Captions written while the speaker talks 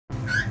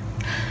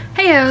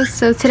Heyo,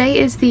 so today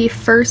is the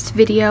first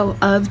video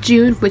of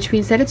June, which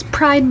means that it's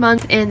Pride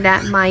Month and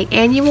that my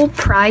annual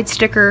Pride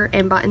sticker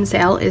and button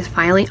sale is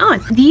finally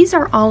on. These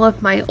are all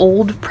of my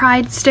old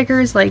Pride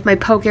stickers, like my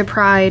Poke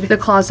Pride, the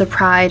Claws of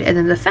Pride, and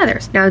then the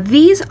feathers. Now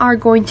these are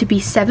going to be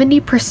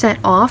 70%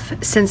 off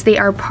since they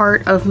are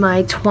part of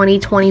my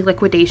 2020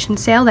 liquidation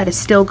sale that is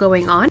still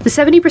going on. The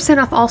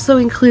 70% off also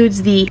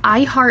includes the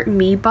I Heart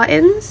Me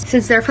buttons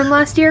since they're from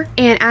last year.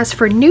 And as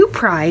for new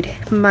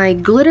Pride, my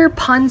glitter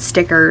pun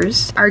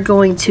stickers are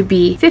going to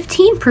be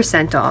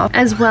 15% off,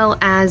 as well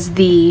as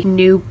the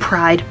new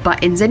Pride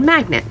buttons and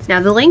magnets.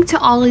 Now the link to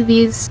all of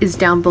these is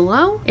down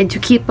below, and to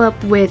keep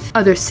up with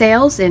other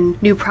sales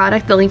and new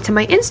product, the link to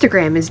my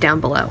Instagram is down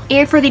below.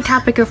 And for the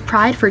topic of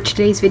Pride for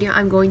today's video,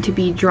 I'm going to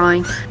be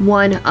drawing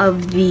one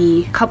of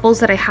the couples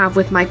that I have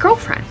with my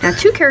girlfriend. Now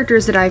two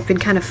characters that I've been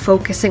kind of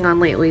focusing on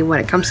lately when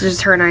it comes to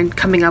just her and I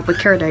coming up with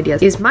character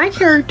ideas is my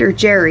character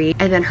Jerry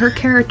and then her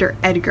character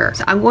Edgar.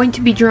 So I'm going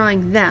to be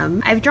drawing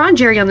them. I've drawn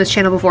Jerry on this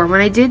channel before.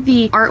 When I did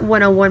the Art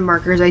 101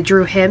 markers, I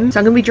drew him. So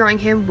I'm going to be drawing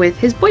him with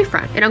his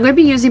boyfriend. And I'm going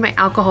to be using my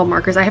alcohol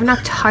markers. I have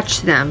not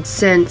touched them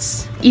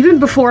since even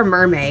before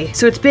Mermaid.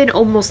 So it's been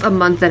almost a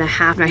month and a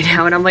half right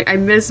now, and I'm like, I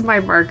miss my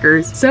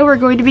markers. So we're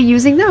going to be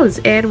using those,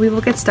 and we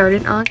will get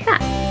started on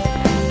that.